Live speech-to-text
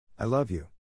I love you.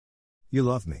 You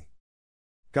love me.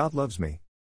 God loves me.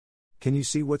 Can you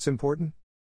see what's important?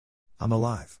 I'm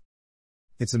alive.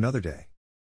 It's another day.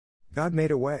 God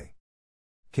made a way.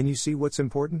 Can you see what's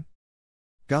important?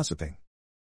 Gossiping.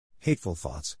 Hateful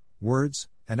thoughts, words,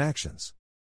 and actions.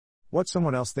 What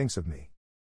someone else thinks of me.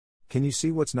 Can you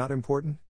see what's not important?